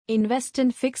Invest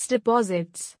in fixed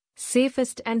deposits,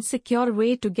 safest and secure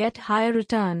way to get higher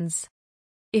returns.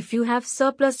 If you have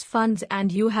surplus funds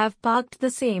and you have parked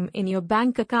the same in your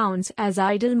bank accounts as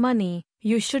idle money,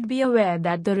 you should be aware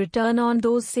that the return on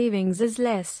those savings is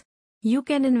less. You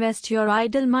can invest your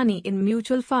idle money in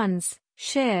mutual funds,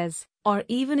 shares, or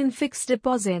even in fixed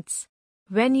deposits.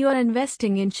 When you are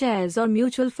investing in shares or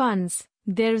mutual funds,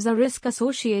 there is a risk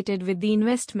associated with the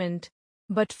investment.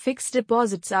 But fixed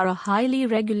deposits are a highly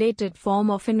regulated form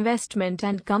of investment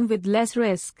and come with less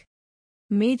risk.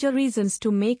 Major reasons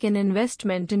to make an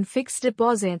investment in fixed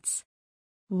deposits.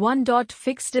 1.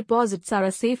 Fixed deposits are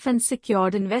a safe and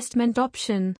secured investment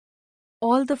option.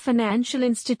 All the financial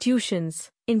institutions,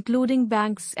 including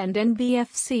banks and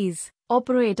NBFCs,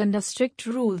 operate under strict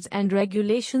rules and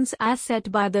regulations as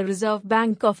set by the Reserve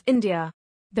Bank of India.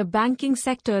 The banking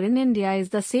sector in India is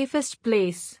the safest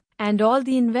place, and all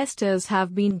the investors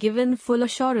have been given full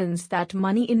assurance that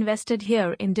money invested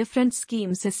here in different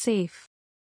schemes is safe.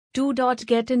 2.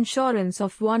 Get insurance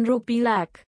of 1 rupee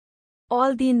lakh.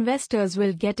 All the investors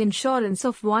will get insurance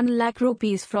of 1 lakh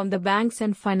rupees from the banks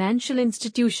and financial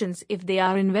institutions if they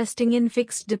are investing in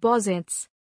fixed deposits.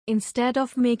 Instead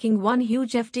of making one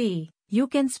huge FD, you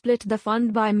can split the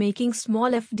fund by making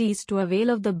small FDs to avail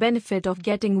of the benefit of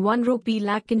getting 1 rupee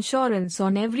lakh insurance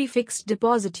on every fixed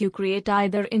deposit you create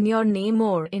either in your name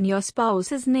or in your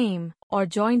spouse's name, or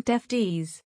joint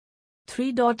FDs.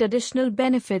 3. Additional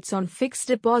benefits on fixed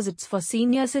deposits for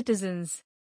senior citizens.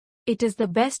 It is the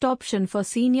best option for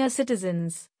senior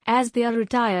citizens, as they are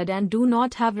retired and do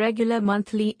not have regular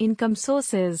monthly income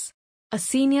sources. A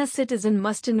senior citizen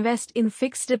must invest in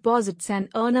fixed deposits and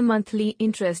earn a monthly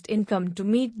interest income to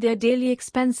meet their daily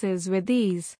expenses with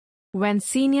ease. When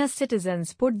senior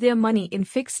citizens put their money in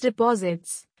fixed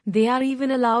deposits, they are even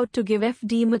allowed to give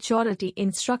FD maturity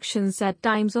instructions at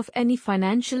times of any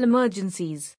financial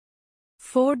emergencies.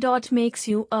 4. Makes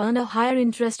you earn a higher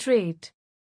interest rate.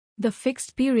 The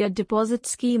fixed period deposit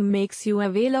scheme makes you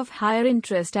avail of higher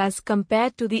interest as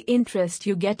compared to the interest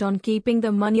you get on keeping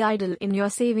the money idle in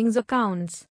your savings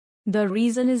accounts. The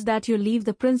reason is that you leave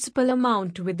the principal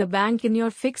amount with the bank in your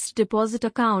fixed deposit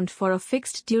account for a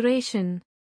fixed duration.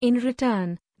 In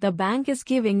return, the bank is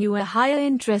giving you a higher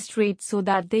interest rate so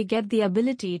that they get the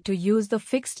ability to use the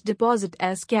fixed deposit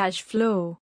as cash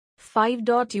flow. 5.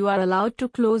 You are allowed to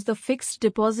close the fixed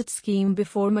deposit scheme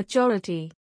before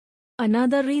maturity.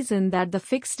 Another reason that the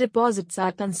fixed deposits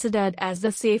are considered as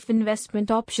the safe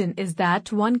investment option is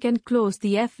that one can close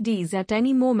the FDs at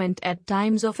any moment at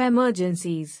times of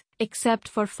emergencies, except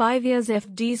for 5 years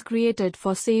FDs created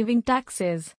for saving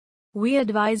taxes. We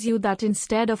advise you that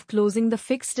instead of closing the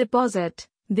fixed deposit,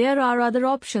 there are other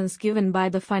options given by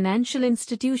the financial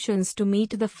institutions to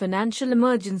meet the financial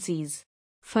emergencies.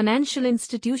 Financial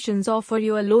institutions offer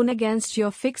you a loan against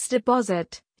your fixed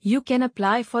deposit. You can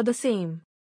apply for the same.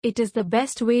 It is the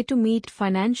best way to meet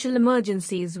financial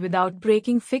emergencies without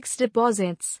breaking fixed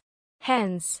deposits.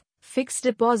 Hence, fixed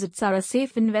deposits are a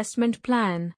safe investment plan.